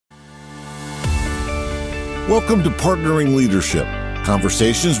Welcome to Partnering Leadership,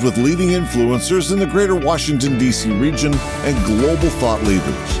 conversations with leading influencers in the greater Washington, D.C. region and global thought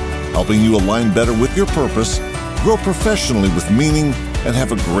leaders, helping you align better with your purpose, grow professionally with meaning, and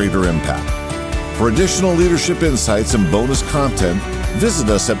have a greater impact. For additional leadership insights and bonus content, visit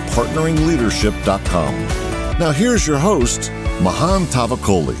us at partneringleadership.com. Now here's your host, Mahan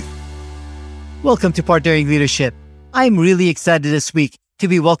Tavakoli. Welcome to Partnering Leadership. I'm really excited this week to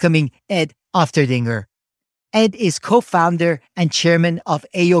be welcoming Ed Offterdinger. Ed is co-founder and chairman of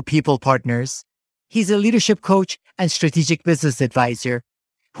AO People Partners. He's a leadership coach and strategic business advisor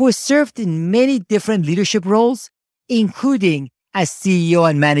who has served in many different leadership roles, including as CEO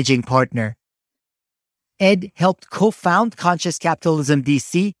and managing partner. Ed helped co-found Conscious Capitalism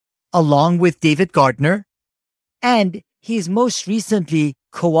DC along with David Gardner, and he is most recently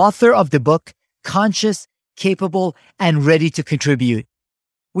co-author of the book Conscious, Capable, and Ready to Contribute.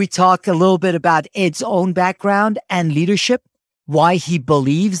 We talk a little bit about Ed's own background and leadership, why he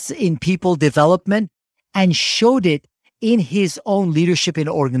believes in people development and showed it in his own leadership in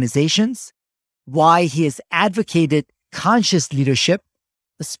organizations, why he has advocated conscious leadership,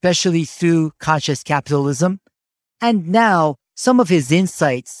 especially through conscious capitalism, and now some of his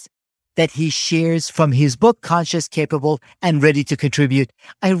insights that he shares from his book, Conscious, Capable, and Ready to Contribute.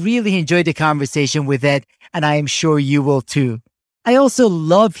 I really enjoyed the conversation with Ed, and I am sure you will too. I also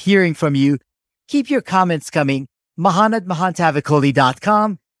love hearing from you. Keep your comments coming.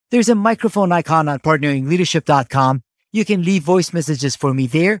 mahan@mahantavakoli.com. There's a microphone icon on partneringleadership.com. You can leave voice messages for me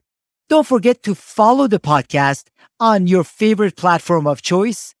there. Don't forget to follow the podcast on your favorite platform of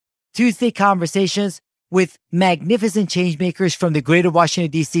choice. Tuesday Conversations with magnificent changemakers from the greater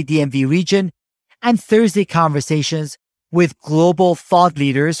Washington, D.C. DMV region, and Thursday Conversations with global thought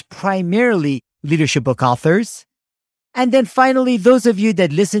leaders, primarily leadership book authors. And then finally, those of you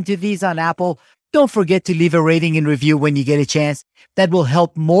that listen to these on Apple, don't forget to leave a rating and review when you get a chance. That will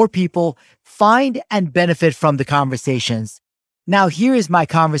help more people find and benefit from the conversations. Now, here is my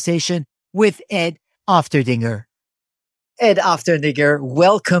conversation with Ed Offterdinger. Ed Offterdinger,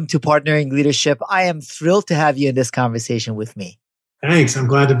 welcome to Partnering Leadership. I am thrilled to have you in this conversation with me. Thanks. I'm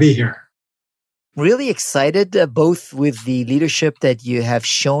glad to be here. Really excited both with the leadership that you have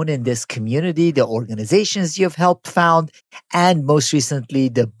shown in this community, the organizations you've helped found, and most recently,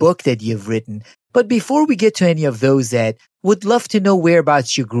 the book that you've written. But before we get to any of those, Ed, would love to know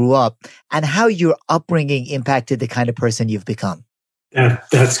whereabouts you grew up and how your upbringing impacted the kind of person you've become.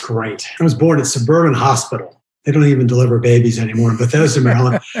 That's great. I was born at Suburban Hospital. They don't even deliver babies anymore in Bethesda,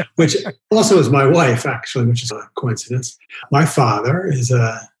 Maryland, which also is my wife, actually, which is a coincidence. My father is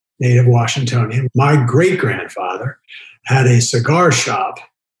a native Washingtonian. My great-grandfather had a cigar shop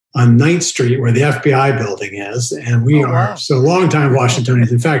on 9th Street where the FBI building is. And we are so long-time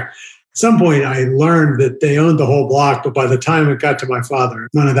Washingtonians. In fact, at some point I learned that they owned the whole block, but by the time it got to my father,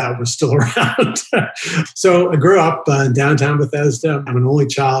 none of that was still around. So I grew up in downtown Bethesda. I'm an only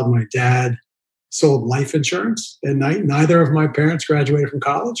child. My dad sold life insurance at night. Neither of my parents graduated from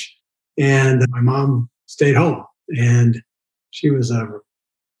college. And my mom stayed home. And she was a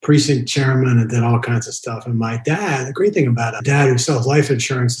precinct chairman and did all kinds of stuff. And my dad, the great thing about a dad who sells life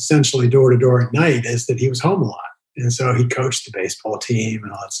insurance essentially door to door at night is that he was home a lot. And so he coached the baseball team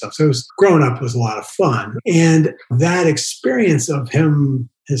and all that stuff. So growing up was a lot of fun. And that experience of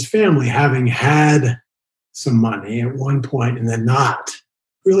him, his family having had some money at one point and then not,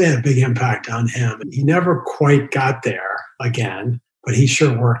 really had a big impact on him. He never quite got there again, but he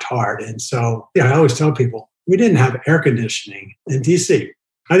sure worked hard. And so I always tell people, we didn't have air conditioning in DC.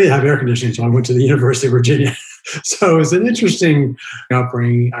 I didn't have air conditioning until I went to the University of Virginia. So it was an interesting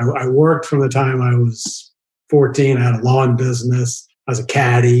upbringing. I worked from the time I was 14. I had a lawn business. I was a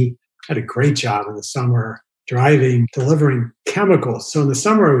caddy. I had a great job in the summer driving, delivering chemicals. So in the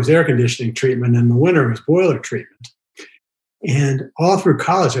summer, it was air conditioning treatment. And in the winter, it was boiler treatment. And all through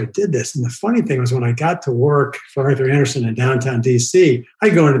college, I did this. And the funny thing was when I got to work for Arthur Andersen in downtown DC,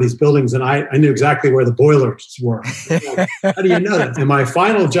 I'd go into these buildings and I knew exactly where the boilers were. How do you know that? And my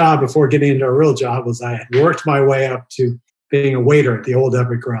final job before getting into a real job was I had worked my way up to being a waiter at the Old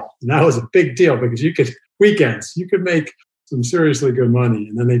Everett Grill. And that was a big deal because weekends, you could make some seriously good money.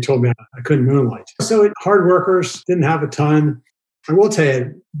 And then they told me I couldn't moonlight. So hard workers, didn't have a ton. I will tell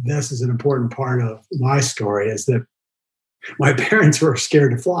you, this is an important part of my story is that my parents were scared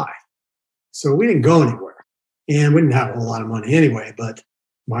to fly. So we didn't go anywhere. And we didn't have a whole lot of money anyway. But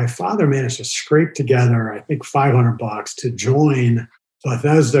my father managed to scrape together, I think, $500 to join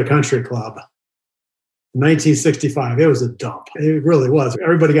Bethesda Country Club. In 1965, it was a dump. It really was.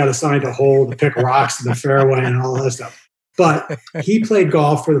 Everybody got assigned a hole to pick rocks in the fairway and all that stuff. But he played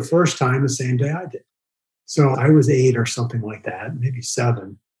golf for the first time the same day I did. So I was 8 or something like that, maybe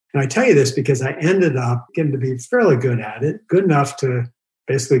 7. And I tell you this because I ended up getting to be fairly good at it, good enough to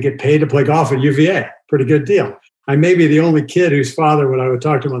basically get paid to play golf at UVA. Pretty good deal. I may be the only kid whose father, when I would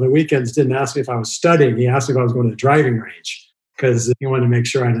talk to him on the weekends, didn't ask me if I was studying. He asked me if I was going to the driving range because he wanted to make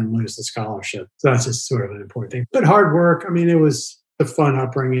sure I didn't lose the scholarship. So that's just sort of an important thing. But hard work, I mean, it was a fun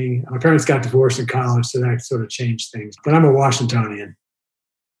upbringing. My parents got divorced in college, so that sort of changed things. But I'm a Washingtonian.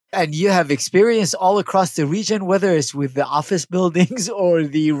 And you have experience all across the region, whether it's with the office buildings or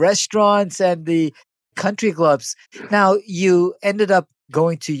the restaurants and the country clubs. Now, you ended up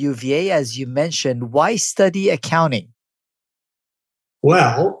going to UVA, as you mentioned. Why study accounting?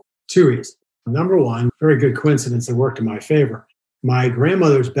 Well, 2 reasons. Number one, very good coincidence that worked in my favor. My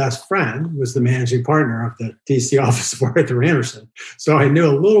grandmother's best friend was the managing partner of the DC office of Arthur Andersen. So I knew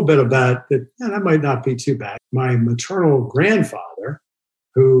a little bit about that. That might not be too bad. My maternal grandfather,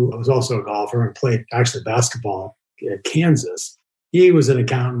 who was also a golfer and played actually basketball at Kansas, he was an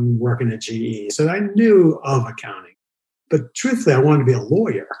accountant working at GE. So I knew of accounting. But truthfully, I wanted to be a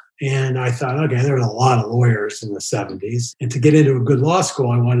lawyer. And I thought, okay, there were a lot of lawyers in the 70s. And to get into a good law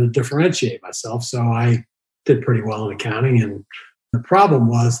school, I wanted to differentiate myself. So I did pretty well in accounting. And the problem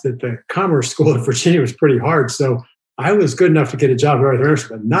was that the Commerce School at Virginia was pretty hard. So I was good enough to get a job at Arthur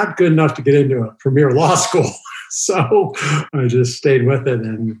Andersen, but not good enough to get into a premier law school. So I just stayed with it.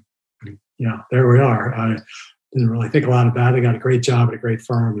 And, there we are. I didn't really think a lot about it. I got a great job at a great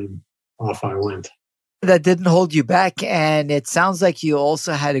firm and off I went. That didn't hold you back. And it sounds like you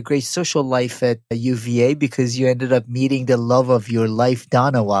also had a great social life at UVA because you ended up meeting the love of your life,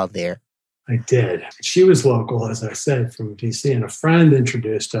 Donna, while there. I did. She was local, as I said, from DC, and a friend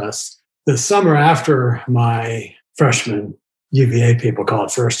introduced us. The summer after my freshman, UVA people call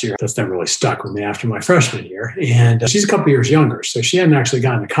it first year. That's never really stuck with me after my freshman year. And she's a couple years younger, so she hadn't actually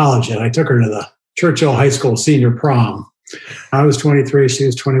gotten to college yet. I took her to the Churchill High School senior prom. I was 23, she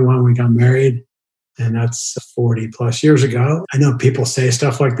was 21. We got married. And that's 40 plus years ago. I know people say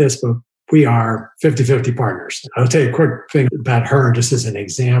stuff like this, but we are 50-50 partners. I'll tell you a quick thing about her, just as an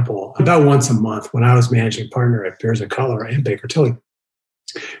example. About once a month, when I was managing partner at Beers and Color and Baker Tilly,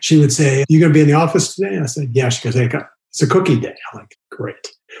 she would say, "You going to be in the office today?" And I said, "Yeah." She goes, "Hey, it's a cookie day." I'm like, "Great."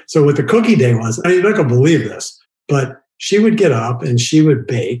 So what the cookie day was, you're not going to believe this, but she would get up and she would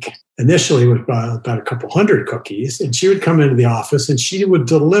bake, initially with about a couple hundred cookies, and she would come into the office and she would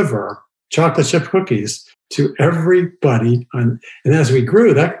deliver chocolate chip cookies to everybody. And as we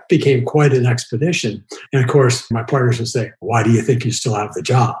grew, that became quite an expedition. And of course, my partners would say, "Why do you think you still have the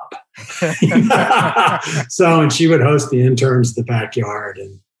job?" And she would host the interns in the backyard.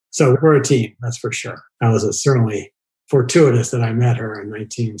 And so we're a team, that's for sure. That was certainly fortuitous that I met her in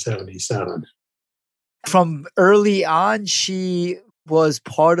 1977. From early on, she was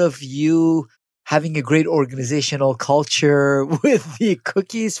part of you having a great organizational culture with the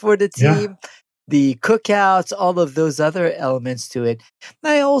cookies for the team, the cookouts, all of those other elements to it.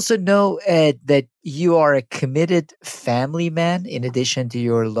 I also know, Ed, that you are a committed family man in addition to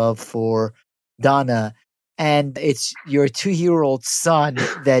your love for Donna. And it's your 2-year-old son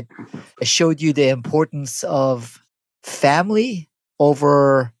that showed you the importance of family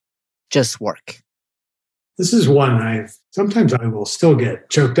over just work. This is one sometimes I will still get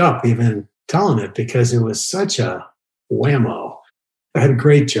choked up even telling it because it was such a whammo. I had a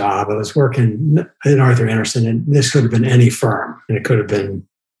great job. I was working in Arthur Andersen, and this could have been any firm, and it could have been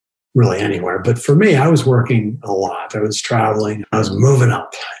really anywhere. But for me, I was working a lot. I was traveling. I was moving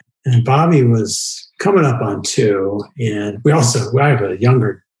up. And Bobby was coming up on 2. And I have a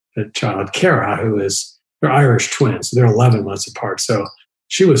younger child, Kara, they're Irish twins. So they're 11 months apart. So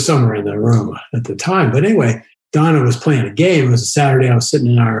she was somewhere in the room at the time. But anyway, Donna was playing a game. It was a Saturday. I was sitting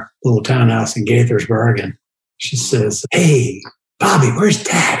in our little townhouse in Gaithersburg, and she says, "Hey, Bobby, where's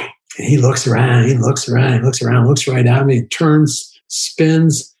Daddy?" And he looks around, looks right at me, and turns,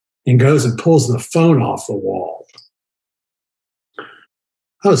 spins, and goes and pulls the phone off the wall.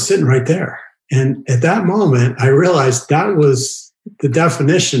 I was sitting right there. And at that moment, I realized that was the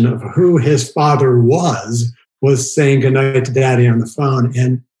definition of who his father was saying goodnight to Daddy on the phone.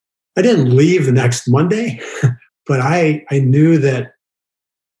 And I didn't leave the next Monday, but I knew that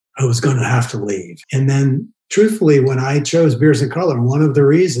I was going to have to leave. And then truthfully, when I chose Beers and Color, one of the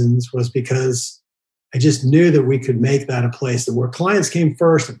reasons was because I just knew that we could make that a place where clients came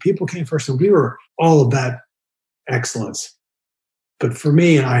first and people came first, and we were all about excellence. But for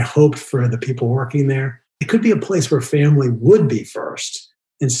me, and I hoped for the people working there, it could be a place where family would be first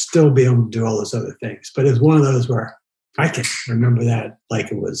and still be able to do all those other things. But it's one of those where I can remember that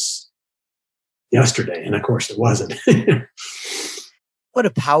like it was yesterday. And of course, it wasn't. What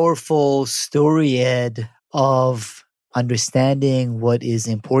a powerful story, Ed, of understanding what is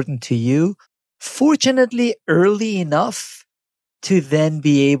important to you, fortunately early enough to then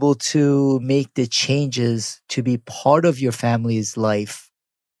be able to make the changes to be part of your family's life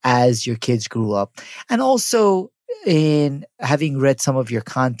as your kids grew up. And also in having read some of your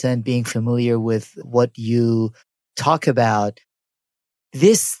content, being familiar with what you talk about,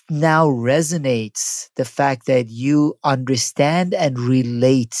 this now resonates the fact that you understand and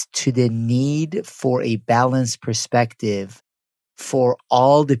relate to the need for a balanced perspective for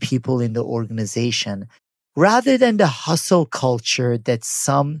all the people in the organization, rather than the hustle culture that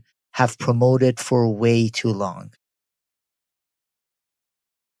some have promoted for way too long.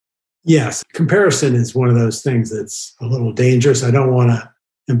 Yes, comparison is one of those things that's a little dangerous. I don't want to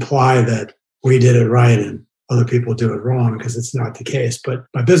imply that we did it right and other people do it wrong, because it's not the case. But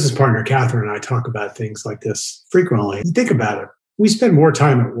my business partner, Catherine, and I talk about things like this frequently. You think about it. We spend more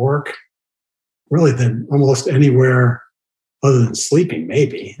time at work really than almost anywhere other than sleeping,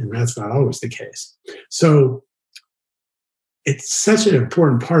 maybe. And that's not always the case. So it's such an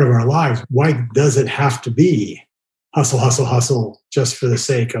important part of our lives. Why does it have to be hustle, hustle, hustle just for the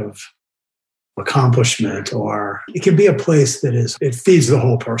sake of accomplishment? Or it can be a place that it feeds the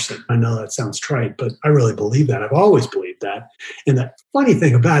whole person. I know that sounds trite, but I really believe that. I've always believed that. And the funny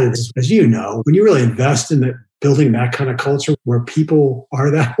thing about it is, as you know, when you really invest in building that kind of culture where people are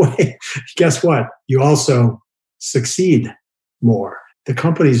that way, guess what? You also succeed more. The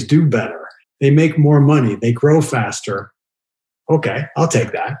companies do better. They make more money. They grow faster. Okay, I'll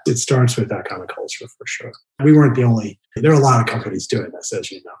take that. It starts with that kind of culture for sure. We weren't the only. There are a lot of companies doing this, as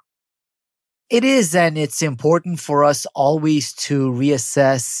you know. It is, and it's important for us always to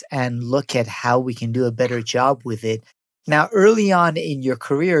reassess and look at how we can do a better job with it. Now, early on in your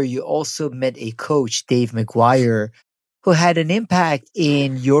career, you also met a coach, Dave McGuire, who had an impact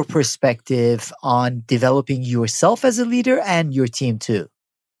in your perspective on developing yourself as a leader and your team too.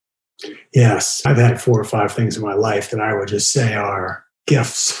 Yes, I've had 4 or 5 things in my life that I would just say are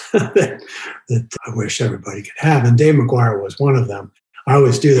gifts that I wish everybody could have. And Dave McGuire was one of them. I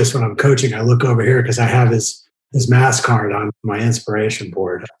always do this when I'm coaching. I look over here because I have his mass card on my inspiration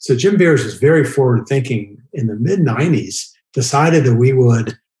board. So Jim Beers was very forward thinking in the mid-90s, decided that we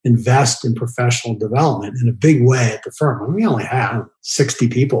would invest in professional development in a big way at the firm. And we only have 60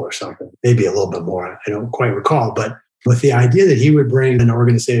 people or something, maybe a little bit more. I don't quite recall, but with the idea that he would bring an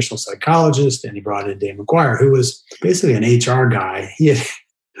organizational psychologist, and he brought in Dave McGuire, who was basically an HR guy. He had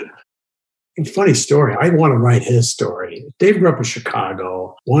a funny story. I want to write his story. Dave grew up in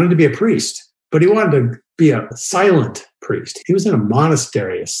Chicago, wanted to be a priest, but he wanted to be a silent priest. He was in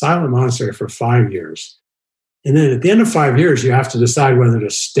a silent monastery for 5 years. And then at the end of 5 years, you have to decide whether to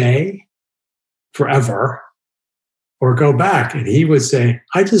stay forever or go back. And he would say,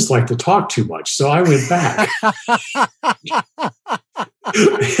 I just like to talk too much. So I went back.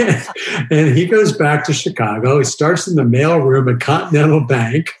 And he goes back to Chicago. He starts in the mailroom at Continental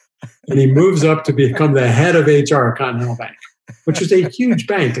Bank, and he moves up to become the head of HR at Continental Bank, which was a huge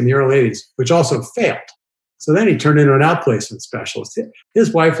bank in the early 80s, which also failed. So then he turned into an outplacement specialist.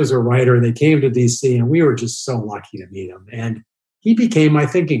 His wife was a writer. They came to DC, and we were just so lucky to meet him. And he became my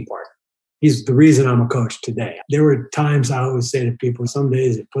thinking partner. He's the reason I'm a coach today. There were times I always say to people, some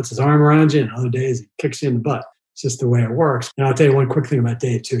days he puts his arm around you, and other days he kicks you in the butt. It's just the way it works. And I'll tell you one quick thing about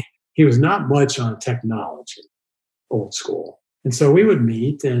Dave, too. He was not much on technology, old school. And so we would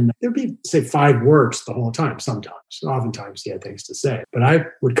meet, and there'd be, say, 5 words the whole time, sometimes. Oftentimes he had things to say. But I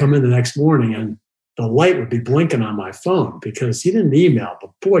would come in the next morning, and the light would be blinking on my phone because he didn't email,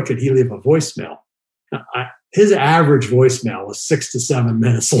 but boy, could he leave a voicemail. His average voicemail was 6 to 7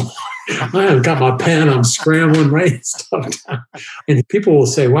 minutes long. I haven't got my pen. I'm scrambling, writing stuff down. And people will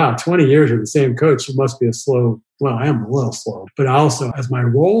say, wow, 20 years with the same coach, you must be a slow. Well, I am a little slow. But also, as my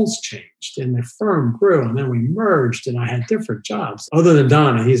roles changed and the firm grew, and then we merged and I had different jobs. Other than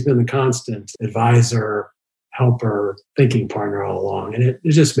Donna, he's been the constant advisor, helper, thinking partner all along. And it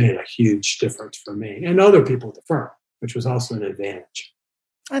just made a huge difference for me and other people at the firm, which was also an advantage.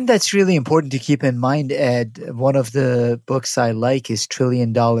 And that's really important to keep in mind, Ed. One of the books I like is $1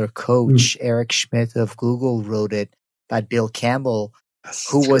 Trillion Coach. Eric Schmidt of Google wrote it about Bill Campbell,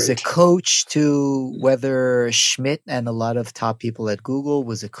 who was a coach to whether Schmidt and a lot of top people at Google,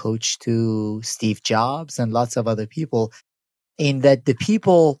 was a coach to Steve Jobs and lots of other people, in that the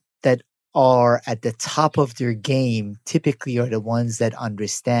people that are at the top of their game typically are the ones that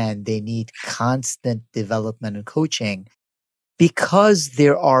understand they need constant development and coaching, because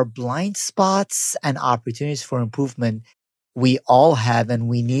there are blind spots and opportunities for improvement we all have, and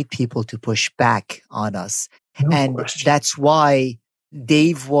we need people to push back on us. No question. That's why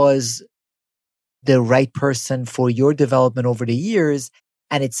Dave was the right person for your development over the years.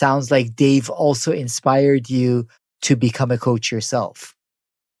 And it sounds like Dave also inspired you to become a coach yourself.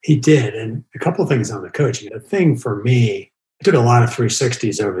 He did. And a couple of things on the coaching. The thing for me, I took a lot of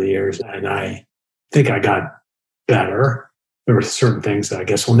 360s over the years, and I think I got better. There were certain things that I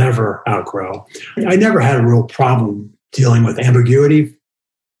guess we'll never outgrow. I never had a real problem dealing with ambiguity.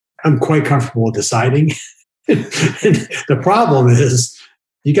 I'm quite comfortable deciding. And the problem is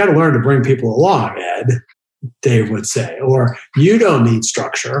you got to learn to bring people along, Ed, Dave would say, or you don't need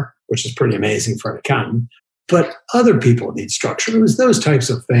structure, which is pretty amazing for an accountant, but other people need structure. It was those types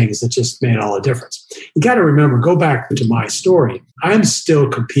of things that just made all the difference. You got to remember, go back to my story. I'm still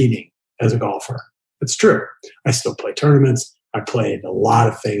competing as a golfer. It's true. I still play tournaments. I played a lot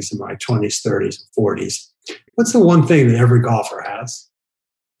of things in my 20s, 30s, and 40s. What's the one thing that every golfer has?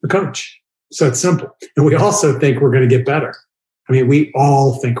 A coach. So it's simple. And we also think we're going to get better. I mean, we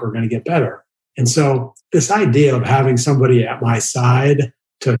all think we're going to get better. And so this idea of having somebody at my side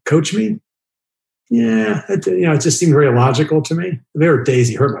to coach me, it just seemed very logical to me. There were days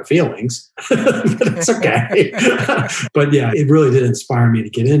he hurt my feelings, but it's okay. But yeah, it really did inspire me to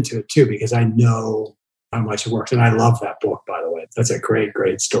get into it too, because I know how much it works. And I love that book, by the way. That's a great,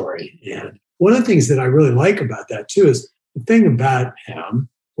 great story. And one of the things that I really like about that too is the thing about him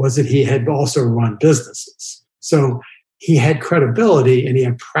was that he had also run businesses. So he had credibility and he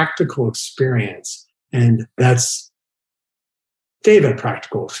had practical experience. And Dave had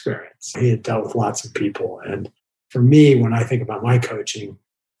practical experience. He had dealt with lots of people. And for me, when I think about my coaching,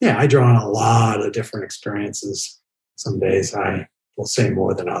 I draw on a lot of different experiences. Some days I will say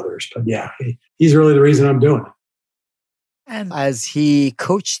more than others. But he's really the reason I'm doing it. And as he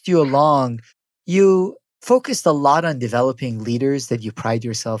coached you along, you focused a lot on developing leaders that you pride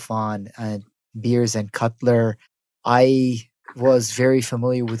yourself on, Beers and Cutler. I was very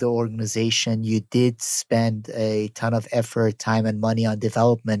familiar with the organization. You did spend a ton of effort, time, and money on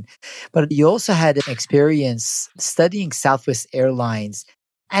development, but you also had an experience studying Southwest Airlines.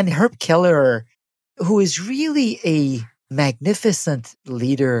 And Herb Kelleher, who is really a magnificent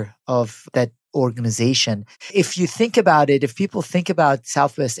leader of that organization. If you think about it, if people think about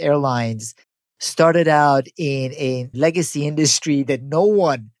Southwest Airlines, started out in a legacy industry that no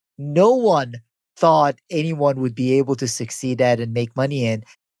one thought anyone would be able to succeed at and make money in.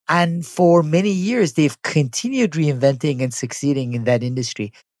 And for many years, they've continued reinventing and succeeding in that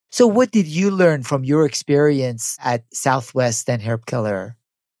industry. So what did you learn from your experience at Southwest and Herb Kelleher?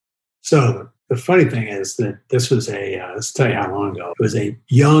 So the funny thing is that this was let's tell you how long ago. It was a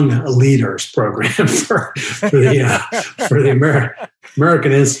young leaders program for the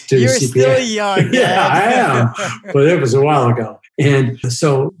American Institute You're of CPA. Still young. Yeah, I am. But it was a while ago. And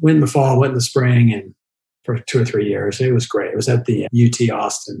so went in the fall, went in the spring, and for 2 or 3 years. It was great. It was at the UT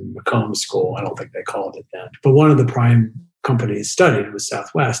Austin Macomb School. I don't think they called it that. But one of the prime companies studied was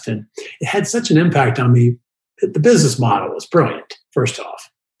Southwest. And it had such an impact on me. The business model was brilliant, first off.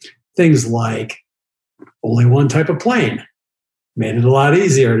 Things like only one type of plane made it a lot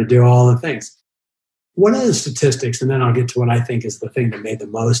easier to do all the things. One of the statistics, and then I'll get to what I think is the thing that made the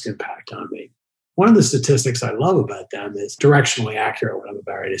most impact on me. One of the statistics I love about them is directionally accurate, what I'm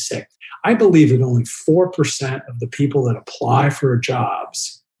about ready to say. I believe that only 4% of the people that apply for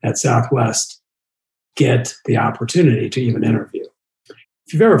jobs at Southwest get the opportunity to even interview.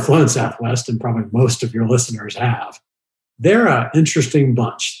 If you've ever flown Southwest, and probably most of your listeners have, they're an interesting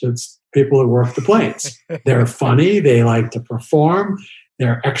bunch. That's people that work the planes. They're funny. They like to perform.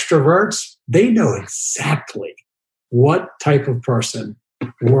 They're extroverts. They know exactly what type of person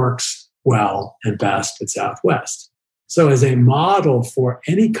works well and best at Southwest. So as a model for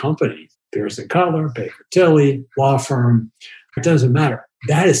any company, Beers and Cutler, Baker Tilly, law firm, it doesn't matter.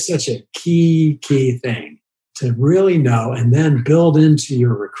 That is such a key thing to really know and then build into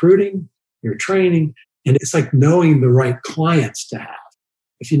your recruiting, your training. And it's like knowing the right clients to have.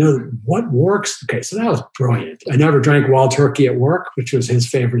 If you know what works, okay, so that was brilliant. I never drank wild turkey at work, which was his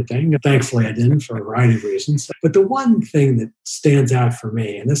favorite thing. Thankfully, I didn't for a variety of reasons. But the one thing that stands out for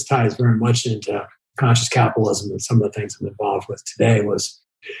me, and this ties very much into conscious capitalism and some of the things I'm involved with today, was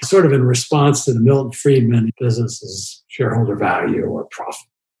sort of in response to the Milton Friedman business is shareholder value or profit.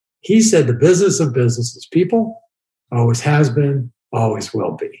 He said the business of business is people, always has been, always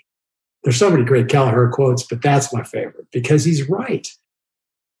will be. There's so many great Kelleher quotes, but that's my favorite because he's right.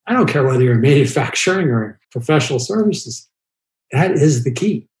 I don't care whether you're in manufacturing or in professional services. That is the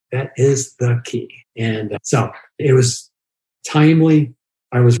key. That is the key. And so it was timely.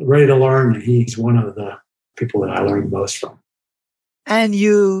 I was ready to learn. He's one of the people that I learned most from. And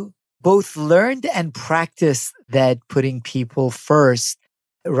you both learned and practiced that putting people first,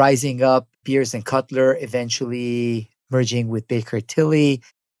 rising up Beers and Cutler, eventually merging with Baker Tilly.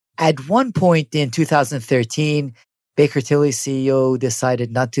 At one point in 2013, Baker Tilly's CEO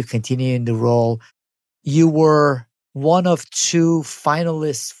decided not to continue in the role. You were one of two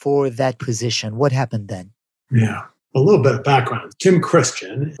finalists for that position. What happened then? Yeah. A little bit of background. Tim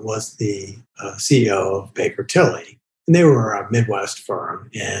Christian was the CEO of Baker Tilly, and they were a Midwest firm.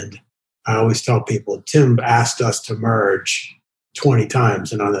 And I always tell people, Tim asked us to merge 20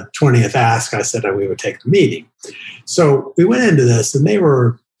 times. And on the 20th ask, I said that we would take the meeting. So we went into this, and they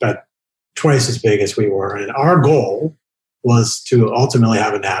were about twice as big as we were. And our goal was to ultimately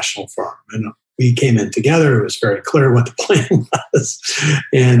have a national firm. And we came in together. It was very clear what the plan was.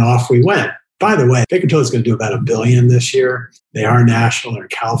 And off we went. By the way, Baker Tilly is going to do about $1 billion this year. They are national. They're in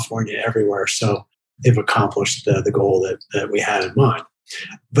California, everywhere. So they've accomplished the goal that we had in mind.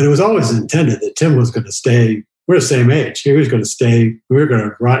 But it was always intended that Tim was going to stay. We're the same age. He was going to stay. We were going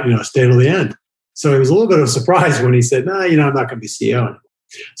to stay till the end. So it was a little bit of a surprise when he said, "No, I'm not going to be CEO anymore."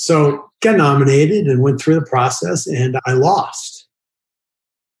 So got nominated and went through the process, and I lost.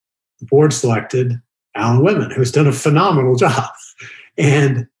 The board selected Alan Whitman, who's done a phenomenal job.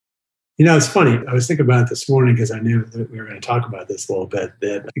 And it's funny. I was thinking about it this morning because I knew that we were going to talk about this a little bit.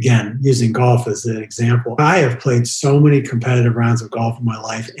 That, again, using golf as an example, I have played so many competitive rounds of golf in my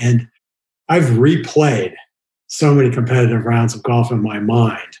life, and I've replayed so many competitive rounds of golf in my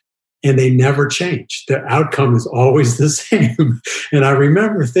mind, and they never change. The outcome is always the same. And I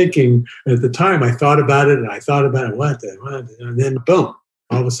remember thinking at the time, I thought about it, and I thought about it, what? And then boom,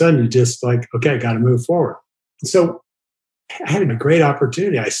 all of a sudden you just like, okay, got to move forward. So I had a great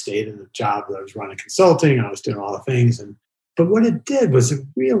opportunity. I stayed in the job that I was running consulting. I was doing all the things. But what it did was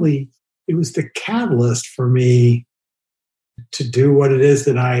it was the catalyst for me to do what it is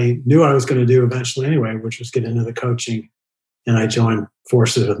that I knew I was going to do eventually anyway, which was get into the coaching. And I joined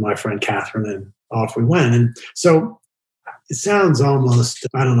forces with my friend Catherine, and off we went. And so it sounds almost,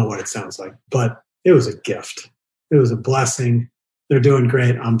 I don't know what it sounds like, but it was a gift. It was a blessing. They're doing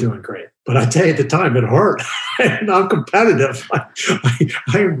great. I'm doing great. But I tell you, at the time, it hurt. And I'm competitive.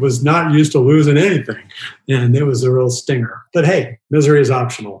 I was not used to losing anything. And it was a real stinger. But hey, misery is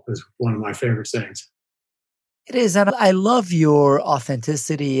optional is one of my favorite sayings. It is. And I love your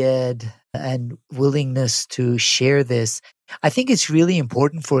authenticity, Ed, and willingness to share this. I think it's really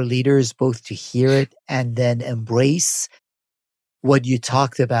important for leaders both to hear it and then embrace what you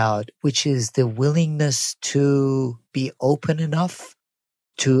talked about, which is the willingness to be open enough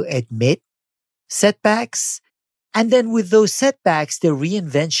to admit setbacks. And then with those setbacks, the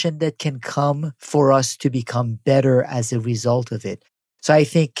reinvention that can come for us to become better as a result of it. So I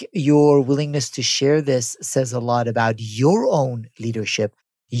think your willingness to share this says a lot about your own leadership,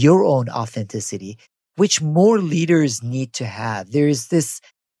 your own authenticity, which more leaders need to have. There is this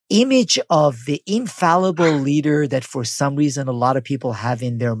image of the infallible leader that for some reason a lot of people have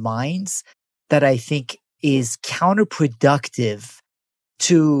in their minds that I think is counterproductive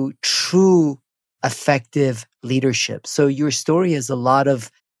to true effective leadership. So your story has a lot of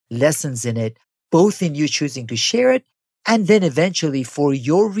lessons in it, both in you choosing to share it and then eventually for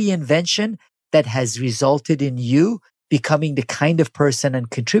your reinvention that has resulted in you becoming the kind of person and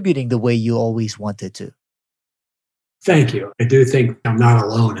contributing the way you always wanted to. Thank you. I do think I'm not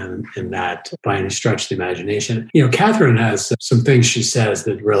alone in that by any stretch of the imagination. Catherine has some things she says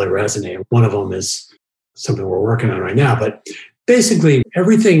that really resonate. One of them is something we're working on right now, but basically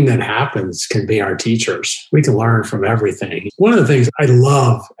everything that happens can be our teachers. We can learn from everything. One of the things I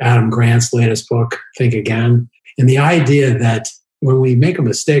love, Adam Grant's latest book, Think Again, and the idea that when we make a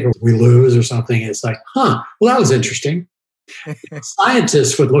mistake or we lose or something, it's like, well, that was interesting.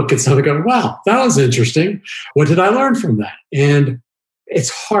 Scientists would look at something and go, wow, that was interesting. What did I learn from that? And it's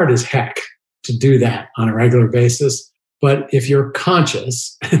hard as heck to do that on a regular basis. But if you're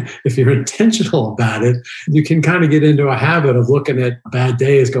conscious, if you're intentional about it, you can kind of get into a habit of looking at bad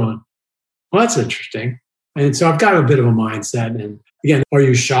days going, well, that's interesting. And so I've got a bit of a mindset. And again, are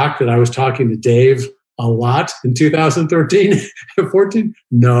you shocked that I was talking to Dave a lot in 2013 and 14?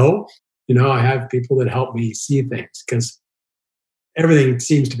 No. I have people that help me see things because everything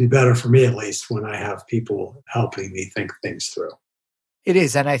seems to be better for me, at least, when I have people helping me think things through. It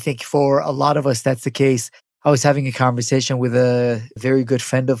is. And I think for a lot of us, that's the case. I was having a conversation with a very good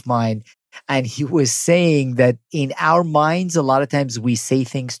friend of mine, and he was saying that in our minds, a lot of times we say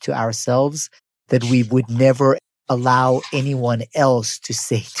things to ourselves that we would never allow anyone else to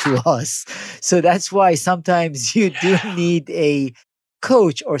say to us. So that's why sometimes you do need a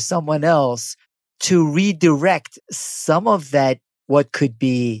coach or someone else to redirect some of that, what could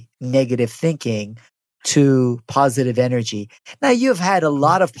be negative thinking, to positive energy. Now, you've had a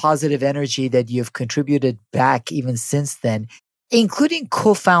lot of positive energy that you've contributed back even since then, including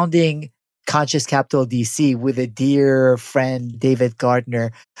co-founding Conscious Capital DC with a dear friend, David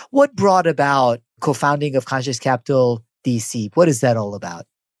Gardner. What brought about co-founding of Conscious Capital DC? What is that all about?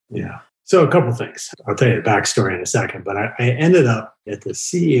 Yeah. So a couple of things. I'll tell you the backstory in a second, but I ended up at the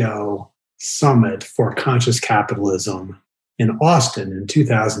CEO Summit for Conscious Capitalism in Austin in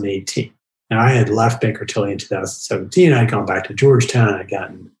 2018. Now, I had left Baker Tilly in 2017. I had gone back to Georgetown. I had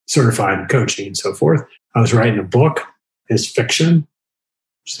gotten certified in coaching and so forth. I was writing a book, his fiction.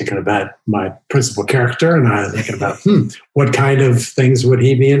 I was thinking about my principal character, and I was thinking about, what kind of things would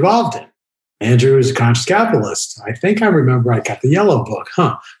he be involved in? Andrew is a conscious capitalist. I think I remember I got the yellow book.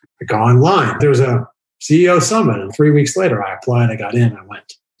 I go online. There was a CEO summit, and 3 weeks later, I applied. I got in. I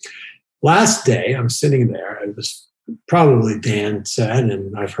went. Last day, I'm sitting there. It was probably Dan said,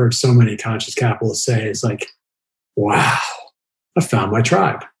 and I've heard so many conscious capitalists say, it's like, wow, I found my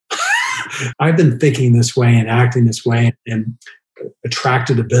tribe. I've been thinking this way and acting this way and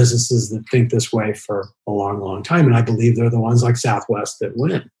attracted to businesses that think this way for a long, long time. And I believe they're the ones like Southwest that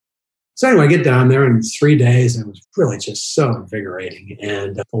win. So anyway, I get down there in 3 days, and it was really just so invigorating.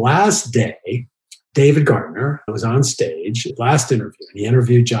 And the last day, David Gardner was on stage, last interview, and he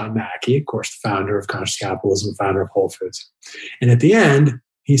interviewed John Mackey, of course, the founder of Conscious Capitalism, founder of Whole Foods. And at the end,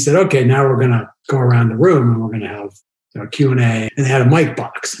 he said, okay, now we're going to go around the room and we're going to have Q&A. And they had a mic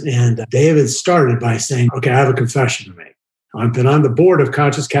box. And David started by saying, okay, I have a confession to make. I've been on the board of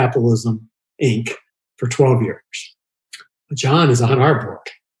Conscious Capitalism, Inc. for 12 years. John is on our board.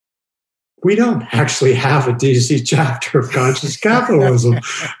 We don't actually have a DC chapter of Conscious Capitalism.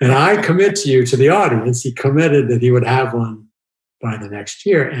 And I commit to you, to the audience, he committed that he would have one by the next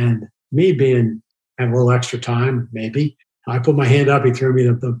year. And me having a little extra time, maybe, I put my hand up, he threw me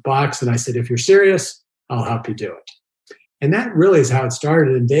the box, and I said, if you're serious, I'll help you do it. And that really is how it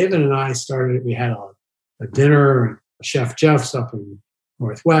started. And David and I started, we had a dinner, Chef Jeff's up in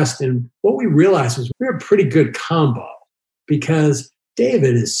Northwest. And what we realized was we're a pretty good combo because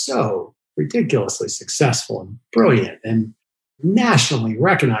David is so ridiculously successful and brilliant and nationally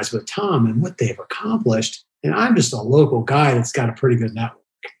recognized with Tom and what they've accomplished. And I'm just a local guy that's got a pretty good network.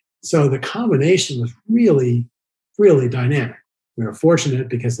 So the combination was really, really dynamic. We were fortunate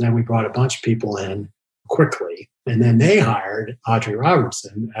because then we brought a bunch of people in quickly. And then they hired Audrey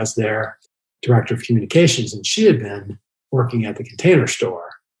Robertson as their director of communications. And she had been working at the Container Store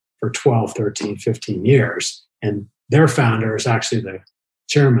for 12, 13, 15 years. And their founder is actually the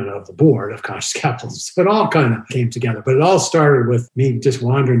chairman of the board of Conscious Capitalism. So it all kind of came together. But it all started with me just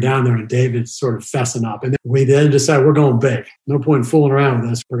wandering down there and David sort of fessing up. And then we decided we're going big. No point fooling around with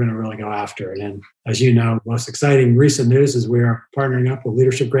this. We're going to really go after it. And as you know, most exciting recent news is we are partnering up with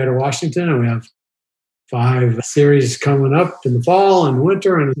Leadership Greater Washington. And we have 5 series coming up in the fall and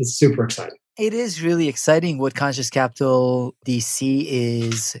winter. And it's super exciting. It is really exciting what Conscious Capital DC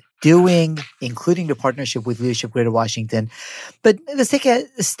is doing, including the partnership with Leadership Greater Washington. But let's take a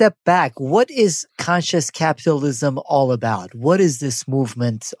step back. What is conscious capitalism all about? What is this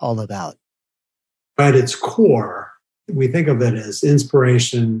movement all about? At its core, we think of it as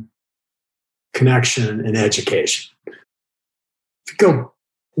inspiration, connection, and education. If you go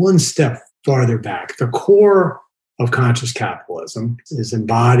one step farther back, the core of conscious capitalism is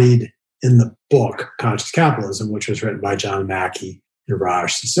embodied in the book Conscious Capitalism, which was written by John Mackey and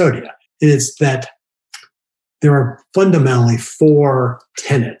Raj Sisodia. And it's that there are fundamentally 4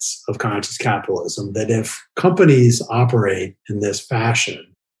 tenets of conscious capitalism that if companies operate in this fashion,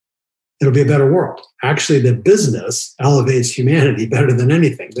 it'll be a better world. Actually, the business elevates humanity better than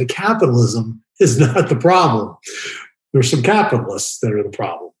anything. The capitalism is not the problem. There's some capitalists that are the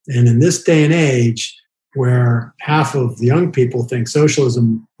problem. And in this day and age, where half of the young people think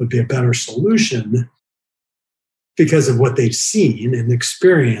socialism would be a better solution because of what they've seen and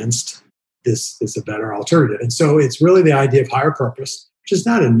experienced, this is a better alternative. And so it's really the idea of higher purpose, which is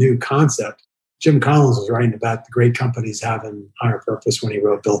not a new concept. Jim Collins was writing about the great companies having higher purpose when he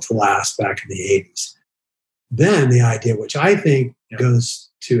wrote Built to Last back in the 80s. Then the idea, which I think goes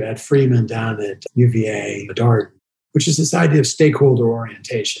to Ed Freeman down at UVA, Darden, which is this idea of stakeholder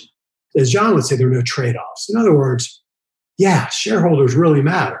orientation. As John would say, there are no trade-offs. In other words, yeah, shareholders really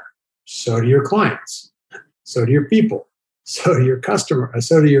matter. So do your clients. So do your people. So do your customers.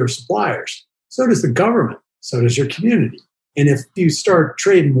 So do your suppliers. So does the government. So does your community. And if you start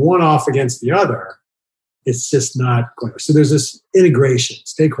trading one off against the other, it's just not going to. So there's this integration,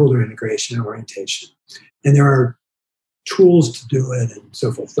 stakeholder integration and orientation. And there are tools to do it and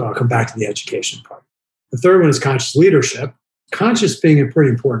so forth. So I'll come back to the education part. The third one is conscious leadership. Conscious being a pretty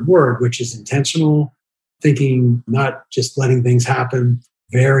important word, which is intentional, thinking, not just letting things happen,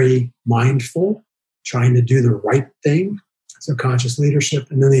 very mindful, trying to do the right thing. So conscious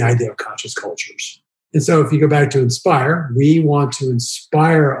leadership, and then the idea of conscious cultures. And so if you go back to inspire, we want to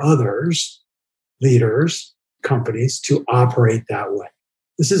inspire others, leaders, companies to operate that way.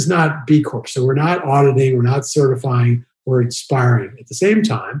 This is not B Corp. So we're not auditing, we're not certifying, we're inspiring. At the same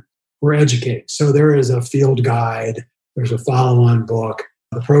time, we're educating. So there is a field guide, there's a follow-on book.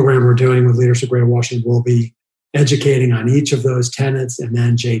 The program we're doing with Leadership Greater Washington will be educating on each of those tenets. And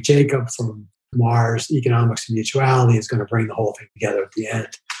then Jay Jacob from Mars Economics and Mutuality is going to bring the whole thing together at the end.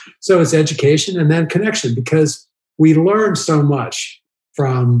 So it's education and then connection, because we learn so much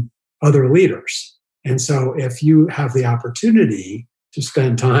from other leaders. And so if you have the opportunity to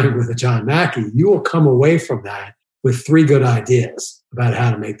spend time with a John Mackey, you will come away from that with 3 good ideas about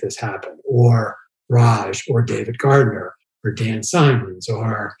how to make this happen, or Raj, or David Gardner, or Dan Simons,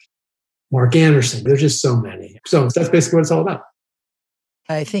 or Mark Anderson. There's just so many. So that's basically what it's all about.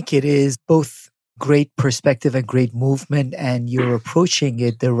 I think it is both great perspective and great movement, and you're approaching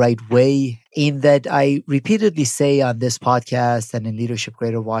it the right way, in that I repeatedly say on this podcast and in Leadership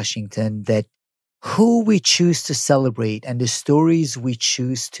Greater Washington that who we choose to celebrate and the stories we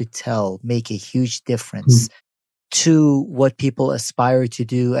choose to tell make a huge difference to what people aspire to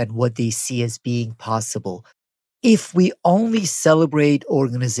do and what they see as being possible. If we only celebrate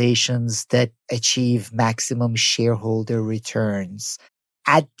organizations that achieve maximum shareholder returns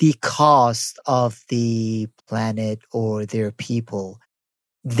at the cost of the planet or their people,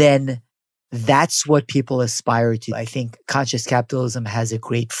 then that's what people aspire to. I think conscious capitalism has a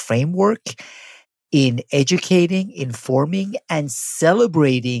great framework in educating, informing, and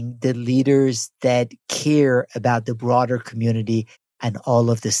celebrating the leaders that care about the broader community and all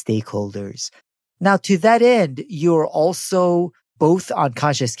of the stakeholders. Now, to that end, you're also both on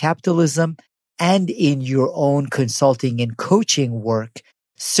conscious capitalism and in your own consulting and coaching work,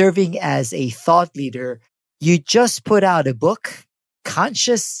 serving as a thought leader. You just put out a book,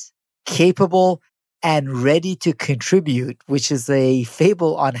 Conscious, Capable, and Ready to Contribute, which is a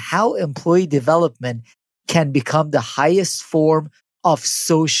fable on how employee development can become the highest form of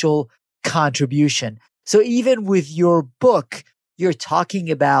social contribution. So even with your book, you're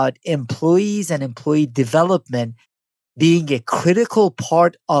talking about employees and employee development being a critical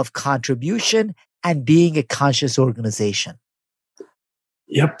part of contribution and being a conscious organization.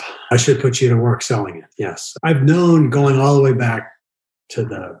 Yep. I should put you to work selling it. Yes. I've known, going all the way back to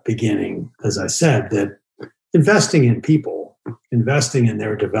the beginning, as I said, that investing in people, investing in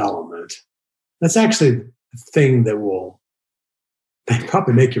their development, that's actually the thing that will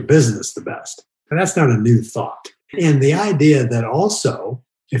probably make your business the best. And that's not a new thought. And the idea that also,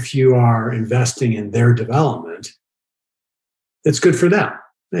 if you are investing in their development, it's good for them.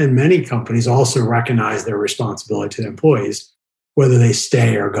 And many companies also recognize their responsibility to their employees, whether they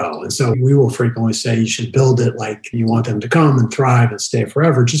stay or go. And so we will frequently say you should build it like you want them to come and thrive and stay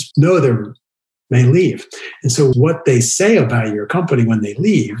forever. Just know they may leave. And so what they say about your company when they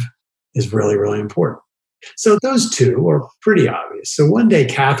leave is really, really important. So those two are pretty obvious. So one day,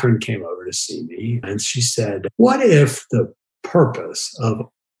 Catherine came over to see me and she said, what if the purpose of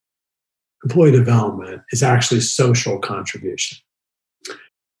employee development is actually social contribution?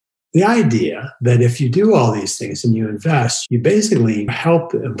 The idea that if you do all these things and you invest, you basically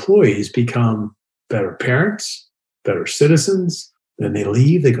help employees become better parents, better citizens. Then they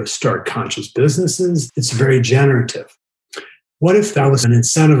leave, they go start conscious businesses. It's very generative. What if that was an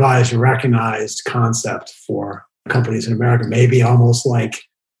incentivized, recognized concept for companies in America? Maybe almost like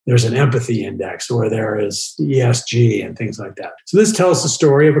there's an empathy index or there is ESG and things like that. So this tells the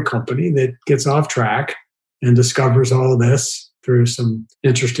story of a company that gets off track and discovers all of this through some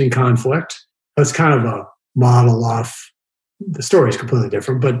interesting conflict. That's kind of a model off. The story is completely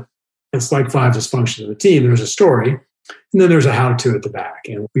different, but it's like 5 dysfunctions of a team. There's a story, and then there's a how-to at the back.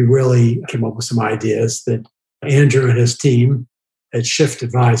 And we really came up with some ideas that Andrew and his team at Shift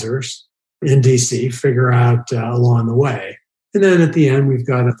Advisors in DC figure out along the way. And then at the end, we've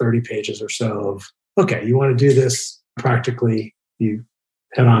got 30 pages or so of, okay, you want to do this practically, you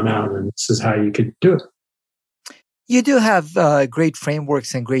head on out, and this is how you could do it. You do have great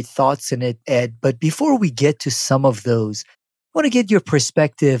frameworks and great thoughts in it, Ed. But before we get to some of those, I want to get your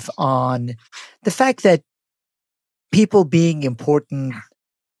perspective on the fact that people being important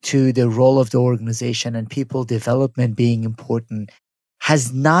to the role of the organization and people development being important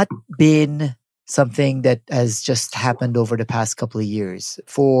has not been something that has just happened over the past couple of years.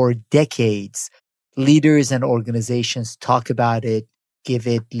 For decades, leaders and organizations talk about it, give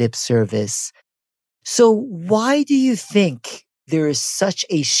it lip service. So why do you think there is such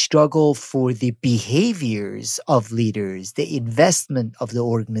a struggle for the behaviors of leaders, the investment of the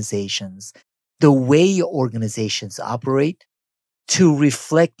organizations, the way organizations operate to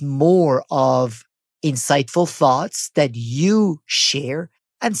reflect more of insightful thoughts that you share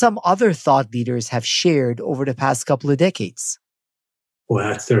and some other thought leaders have shared over the past couple of decades?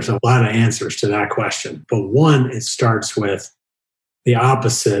 Well, there's a lot of answers to that question. But one, it starts with the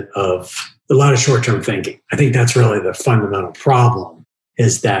opposite of a lot of short-term thinking. I think that's really the fundamental problem,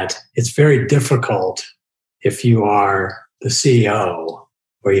 is that it's very difficult if you are the CEO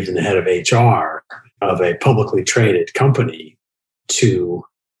or even the head of HR of a publicly traded company to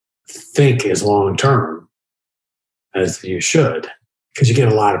think as long-term as you should, because you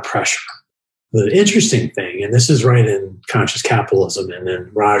get a lot of pressure. The interesting thing, and this is right in Conscious Capitalism and then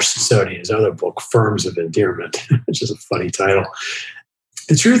Raj Sisodia's other book, Firms of Endearment, which is a funny title.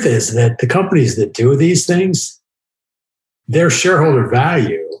 The truth is that the companies that do these things, their shareholder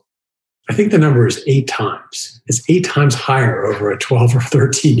value, I think the number is 8 times. It's 8 times higher over a 12 or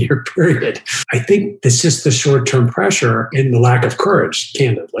 13-year period. I think it's just the short-term pressure and the lack of courage,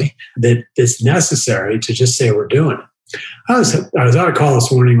 candidly, that is necessary to just say we're doing it. I was on a call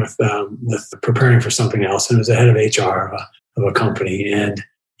this morning with preparing for something else, and it was the head of HR of a company, and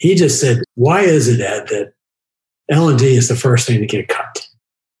he just said, "Why is it, Ed, that L&D is the first thing to get cut?"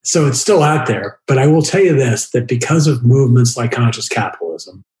 So it's still out there, but I will tell you this: that because of movements like Conscious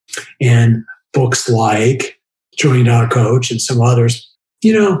Capitalism and books like Trillion Dollar Coach and some others,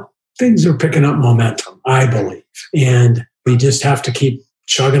 things are picking up momentum, I believe, and we just have to keep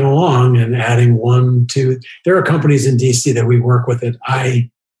chugging along and adding 1, 2. There are companies in DC that we work with that I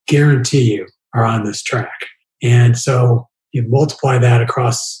guarantee you are on this track. And so you multiply that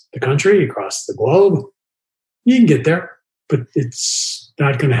across the country, across the globe, you can get there, but it's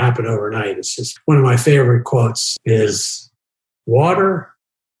not going to happen overnight. It's just one of my favorite quotes is water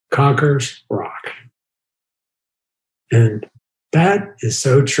conquers rock. And that is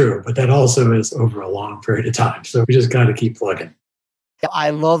so true, but that also is over a long period of time. So we just got to keep plugging.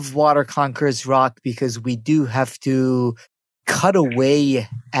 I love water conquers rock because we do have to cut away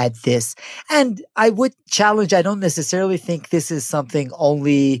at this. And I would challenge, I don't necessarily think this is something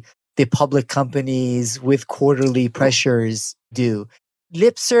only the public companies with quarterly pressures do.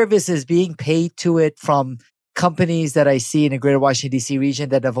 Lip service is being paid to it from companies that I see in the greater Washington, D.C. region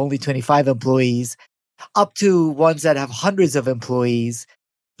that have only 25 employees up to ones that have hundreds of employees.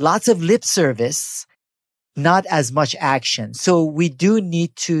 Lots of lip service, not as much action. So we do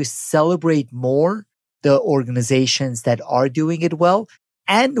need to celebrate more the organizations that are doing it well.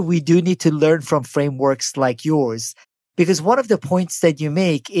 And we do need to learn from frameworks like yours. Because one of the points that you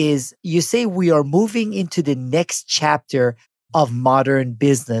make is you say we are moving into the next chapter of modern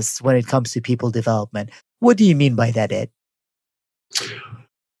business when it comes to people development. What do you mean by that, Ed?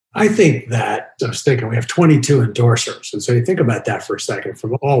 I think that, I was thinking we have 22 endorsers. And so you think about that for a second,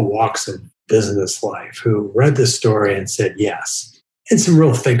 from all walks of business life who read this story and said yes. And some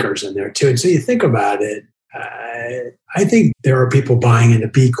real thinkers in there too. And so you think about it, I think there are people buying into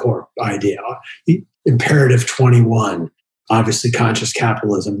B Corp idea, Imperative 21, obviously Conscious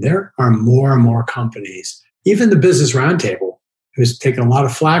Capitalism. There are more and more companies, even the Business Roundtable, who's taken a lot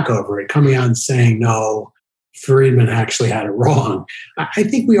of flack over it, coming out and saying, no, Friedman actually had it wrong. I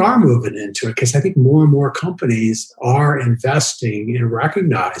think we are moving into it because I think more and more companies are investing in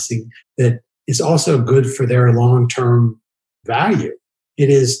recognizing that it's also good for their long-term value. It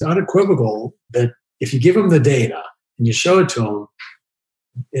is unequivocal that if you give them the data and you show it to them,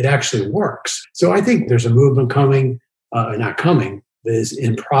 it actually works. So I think there's a movement coming, not coming, that is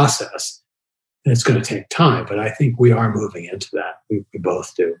in process. And it's going to take time, but I think we are moving into that. We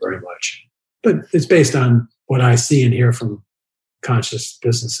both do very much. But it's based on what I see and hear from conscious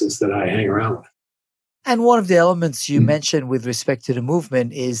businesses that I hang around with. And one of the elements you mentioned with respect to the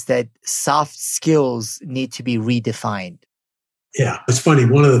movement is that soft skills need to be redefined. Yeah, it's funny.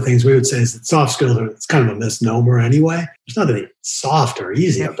 One of the things we would say is that soft skills it's kind of a misnomer anyway. There's nothing soft or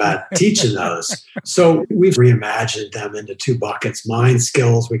easy about teaching those. So we've reimagined them into 2 buckets: mind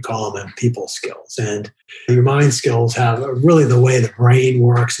skills, we call them, and people skills. And your mind skills have really the way the brain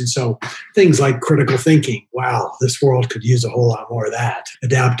works. And so things like critical thinking, wow, this world could use a whole lot more of that.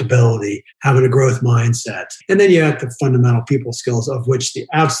 Adaptability, having a growth mindset. And then you have the fundamental people skills, of which the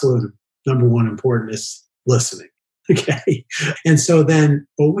absolute number one important is listening. Okay. And so then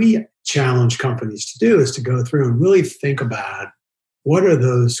what we challenge companies to do is to go through and really think about what are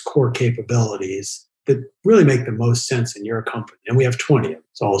those core capabilities that really make the most sense in your company. And we have 20 of them.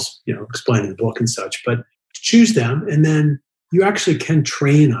 It's all, explained in the book and such, but choose them. And then you actually can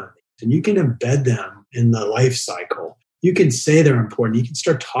train on these and you can embed them in the life cycle. You can say they're important. You can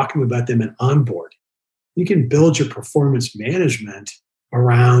start talking about them and onboard. You can build your performance management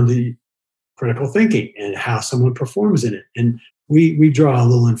around the critical thinking and how someone performs in it. And we draw a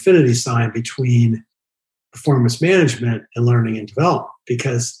little infinity sign between performance management and learning and development,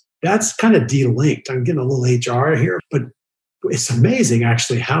 because that's kind of de-linked. I'm getting a little HR here, but it's amazing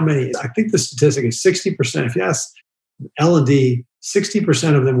actually how many, I think the statistic is 60%. If you ask L&D,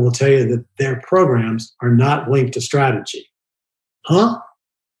 60% of them will tell you that their programs are not linked to strategy. Huh?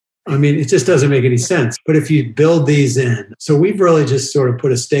 I mean, it just doesn't make any sense. But if you build these in, so we've really just sort of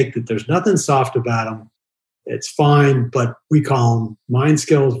put a stake that there's nothing soft about them. It's fine, but we call them mind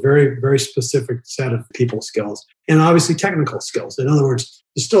skills, very, very specific set of people skills, and obviously technical skills. In other words,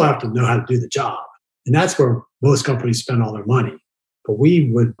 you still have to know how to do the job. And that's where most companies spend all their money. But we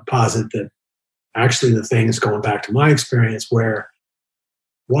would posit that actually the thing is going back to my experience where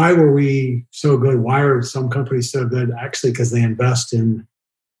why were we so good? Why are some companies so good? Actually, because they invest in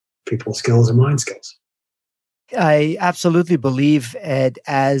people skills and mind skills. I absolutely believe, Ed,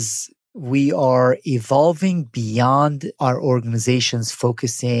 as we are evolving beyond our organizations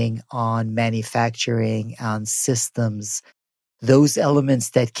focusing on manufacturing, on systems, those elements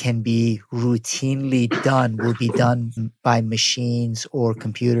that can be routinely done will be done by machines or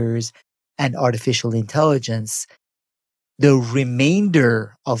computers and artificial intelligence. The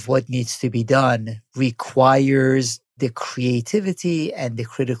remainder of what needs to be done requires the creativity and the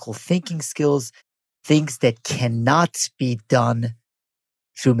critical thinking skills, things that cannot be done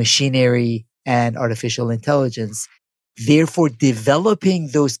through machinery and artificial intelligence. Therefore, developing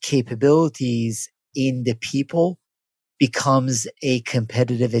those capabilities in the people becomes a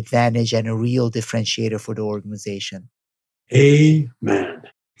competitive advantage and a real differentiator for the organization. Amen.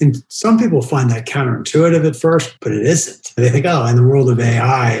 And some people find that counterintuitive at first, but it isn't. They think, oh, in the world of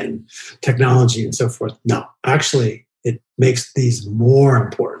AI and technology and so forth. No, actually, it makes these more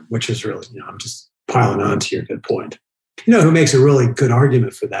important, which is really, I'm just piling on to your good point. Who makes a really good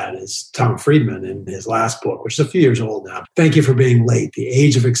argument for that is Tom Friedman in his last book, which is a few years old now. Thank You for Being Late, The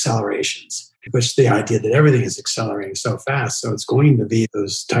Age of Accelerations, which the idea that everything is accelerating so fast. So it's going to be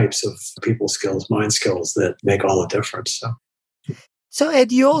those types of people skills, mind skills that make all the difference. So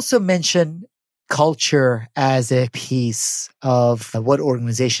Ed, you also mentioned culture as a piece of what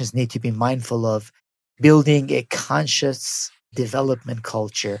organizations need to be mindful of, building a conscious development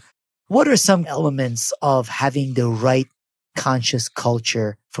culture. What are some elements of having the right conscious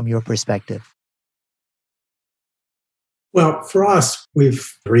culture from your perspective? Well, for us,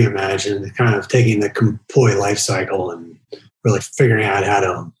 we've reimagined kind of taking the employee life cycle and really figuring out how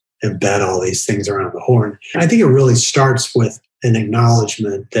to embed all these things around the horn. I think it really starts with an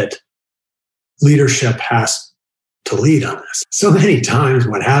acknowledgement that leadership has to lead on this. So many times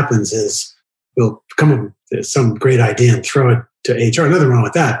what happens is we'll come up with some great idea and throw it to HR. Nothing wrong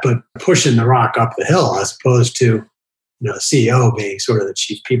with that, but pushing the rock up the hill as opposed to the CEO being sort of the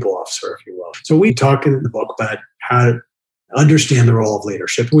chief people officer, if you will. So we talk in the book about how to understand the role of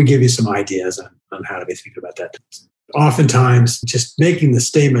leadership. We give you some ideas on how to be thinking about that. Oftentimes, just making the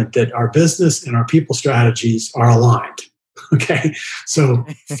statement that our business and our people strategies are aligned. Okay, so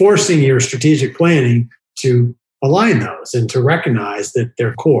forcing your strategic planning to align those and to recognize that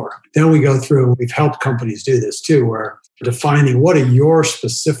they're core. Then we go through, we've helped companies do this too, where defining what are your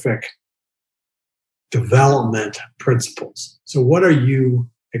specific development principles. So what are you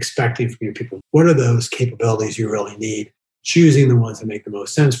expecting from your people? What are those capabilities you really need? Choosing the ones that make the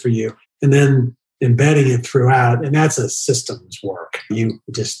most sense for you, and then embedding it throughout. And that's a systems work. You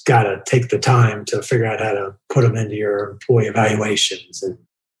just got to take the time to figure out how to put them into your employee evaluations. And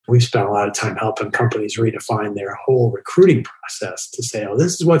we've spent a lot of time helping companies redefine their whole recruiting process to say, oh,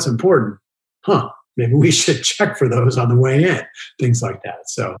 this is what's important. Maybe we should check for those on the way in, things like that.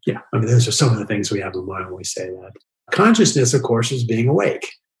 So, those are some of the things we have in mind when we say that. Consciousness, of course, is being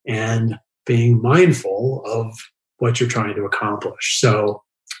awake and being mindful of what you're trying to accomplish. So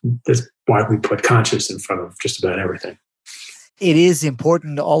that's why we put conscious in front of just about everything. It is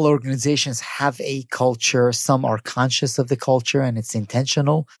important. All organizations have a culture. Some are conscious of the culture and it's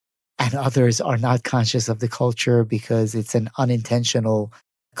intentional, and others are not conscious of the culture because it's an unintentional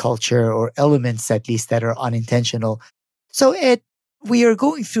culture, or elements at least that are unintentional. So Ed, we are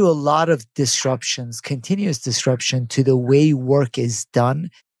going through a lot of disruptions, continuous disruption to the way work is done.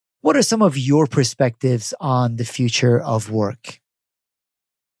 What are some of your perspectives on the future of work?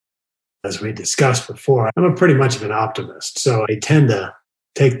 As we discussed before, I'm pretty much of an optimist. So I tend to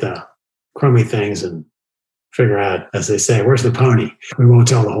take the crummy things and figure out, as they say, where's the pony? We won't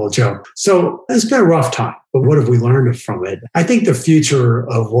tell the whole joke. So it's been a rough time, but what have we learned from it? I think the future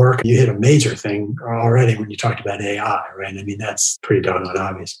of work, you hit a major thing already when you talked about AI, right? I mean, that's pretty doggone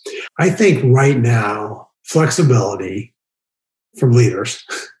obvious. I think right now, flexibility from leaders,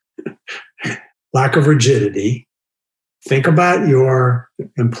 lack of rigidity. Think about your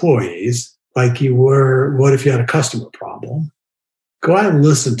employees like you were, what if you had a customer problem? Go out and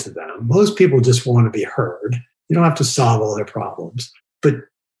listen to them. Most people just want to be heard. You don't have to solve all their problems, but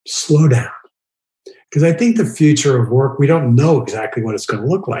slow down. Because I think the future of work, we don't know exactly what it's going to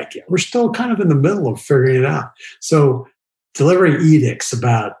look like yet. We're still kind of in the middle of figuring it out. So delivering edicts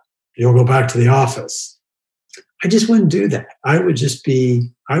about you'll go back to the office, I just wouldn't do that. I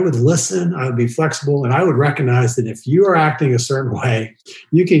would listen, I would be flexible, and I would recognize that if you are acting a certain way,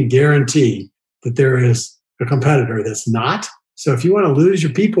 you can guarantee that there is a competitor that's not. So if you want to lose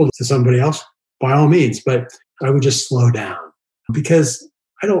your people to somebody else, by all means, but I would just slow down because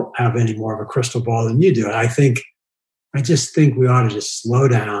I don't have any more of a crystal ball than you do. I just think we ought to just slow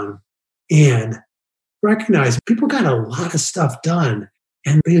down and recognize people got a lot of stuff done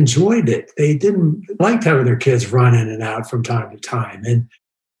and they enjoyed it. They didn't like having their kids run in and out from time to time. And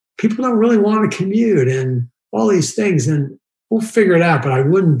people don't really want to commute and all these things. And we'll figure it out, but I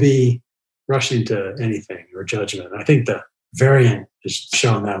wouldn't be rushing to anything or judgment. I think the variant has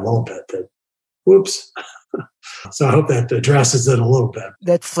shown that a little bit that, whoops. So I hope that addresses it a little bit.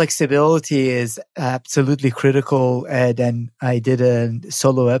 That flexibility is absolutely critical, Ed. And I did a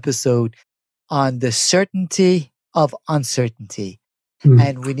solo episode on the certainty of uncertainty.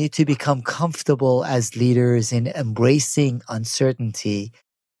 And we need to become comfortable as leaders in embracing uncertainty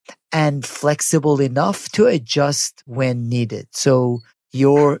and flexible enough to adjust when needed. So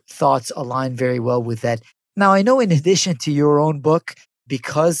your thoughts align very well with that. Now, I know in addition to your own book,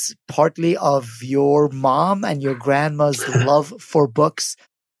 because partly of your mom and your grandma's love for books,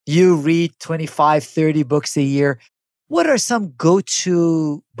 you read 25, 30 books a year. What are some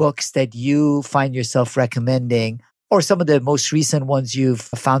go-to books that you find yourself recommending, or some of the most recent ones you've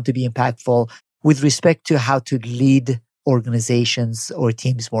found to be impactful with respect to how to lead organizations or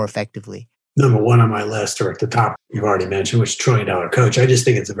teams more effectively? Number one on my list, or at the top, you've already mentioned, which is $1 Trillion Coach. I just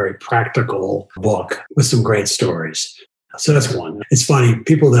think it's a very practical book with some great stories. So that's one. It's funny,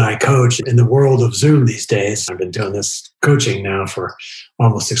 people that I coach in the world of Zoom these days, I've been doing this coaching now for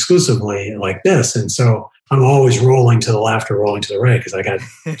almost exclusively like this. And so I'm always rolling to the left or rolling to the right because I got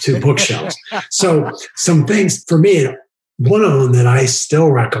 2 bookshelves. So some things for me, one of them that I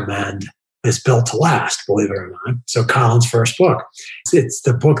still recommend is Built to Last, believe it or not. So Colin's first book. It's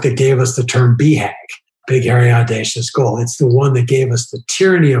the book that gave us the term BHAG, Big, Hairy, Audacious Goal. It's the one that gave us the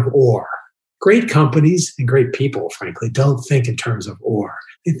tyranny of or. Great companies and great people, frankly, don't think in terms of or.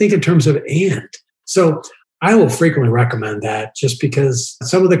 They think in terms of and. So I will frequently recommend that just because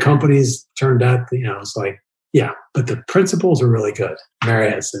some of the companies turned out, it's like, yeah, but the principles are really good.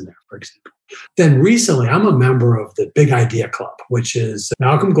 Marriott's in there, for example. Then recently, I'm a member of the Big Idea Club, which is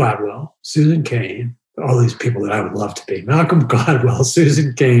Malcolm Gladwell, Susan Cain, all these people that I would love to be. Malcolm Gladwell,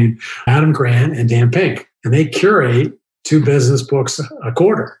 Susan Cain, Adam Grant, and Dan Pink. And they curate 2 business books a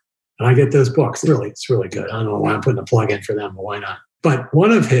quarter. And I get those books. It's really good. I don't know why I'm putting a plug in for them, but why not? But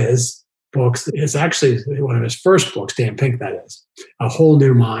one of his books is actually one of his first books, Dan Pink, that is, A Whole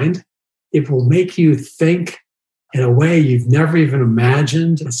New Mind. It will make you think in a way you've never even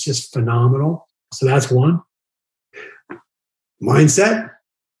imagined. It's just phenomenal. So that's one. Mindset,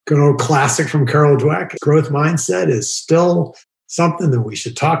 good old classic from Carol Dweck. Growth mindset is still something that we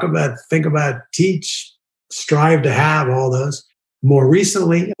should talk about, think about, teach, strive to have, all those. More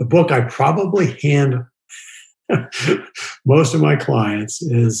recently, the book I probably hand most of my clients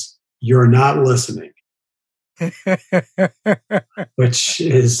is You're Not Listening, which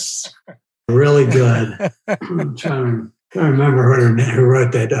is really good. I'm trying to remember who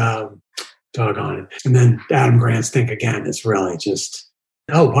wrote that doggone it. And then Adam Grant's Think Again is really just,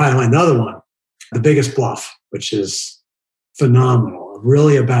 by the way, another one, The Biggest Bluff, which is phenomenal,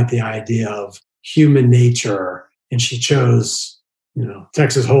 really about the idea of human nature. And she chose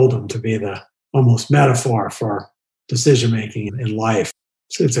Texas Hold'em to be the almost metaphor for decision-making in life.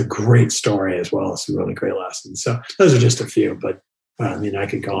 So it's a great story as well as some really great lessons. So those are just a few, but I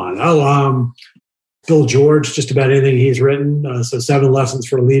could go on. Bill George, just about anything he's written. So 7 Lessons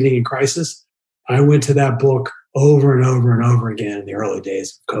for Leading in Crisis. I went to that book over and over and over again in the early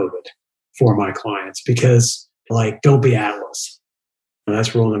days of COVID for my clients because, don't be Atlas. And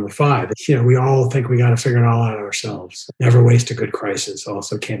that's rule number 5. We all think we got to figure it all out ourselves. Never waste a good crisis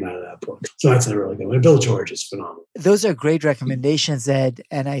also came out of that book. So that's a really good one. Bill George is phenomenal. Those are great recommendations, Ed.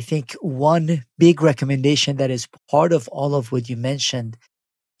 And I think one big recommendation that is part of all of what you mentioned,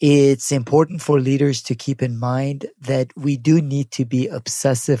 it's important for leaders to keep in mind that we do need to be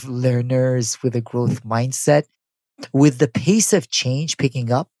obsessive learners with a growth mindset. With the pace of change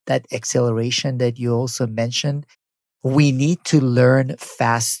picking up, that acceleration that you also mentioned, we need to learn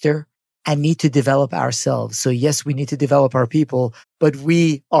faster and need to develop ourselves. So yes, we need to develop our people, but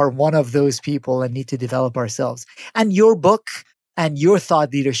we are one of those people and need to develop ourselves. And your book and your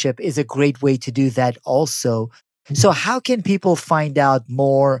thought leadership is a great way to do that also. So how can people find out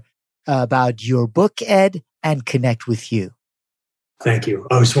more about your book, Ed, and connect with you? Thank you.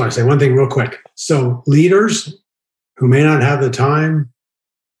 I just want to say one thing real quick. So leaders who may not have the time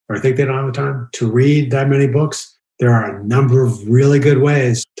or think they don't have the time to read that many books, there are a number of really good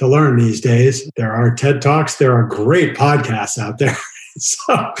ways to learn these days. There are TED Talks. There are great podcasts out there.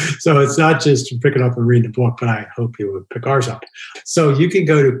 So it's not just pick it up and read the book, but I hope you would pick ours up. So you can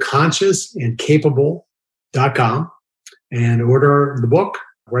go to consciousandcapable.com and order the book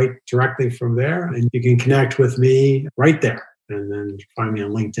right directly from there. And you can connect with me right there and then find me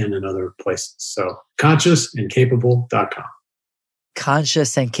on LinkedIn and other places. So consciousandcapable.com.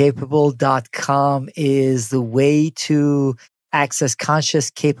 Consciousandcapable.com is the way to access Conscious,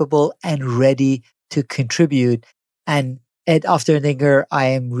 Capable, and Ready to Contribute. And Ed Offterdinger, I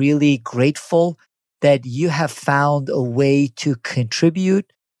am really grateful that you have found a way to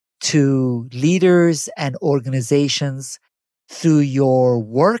contribute to leaders and organizations through your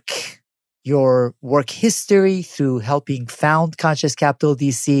work history, through helping found Conscious Capital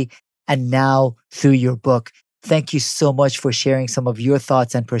DC, and now through your book. Thank you so much for sharing some of your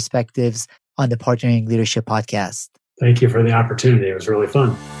thoughts and perspectives on the Partnering Leadership podcast. Thank you for the opportunity. It was really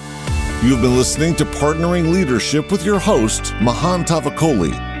fun. You've been listening to Partnering Leadership with your host, Mahan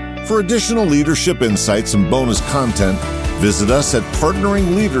Tavakoli. For additional leadership insights and bonus content, visit us at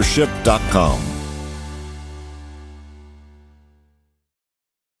partneringleadership.com.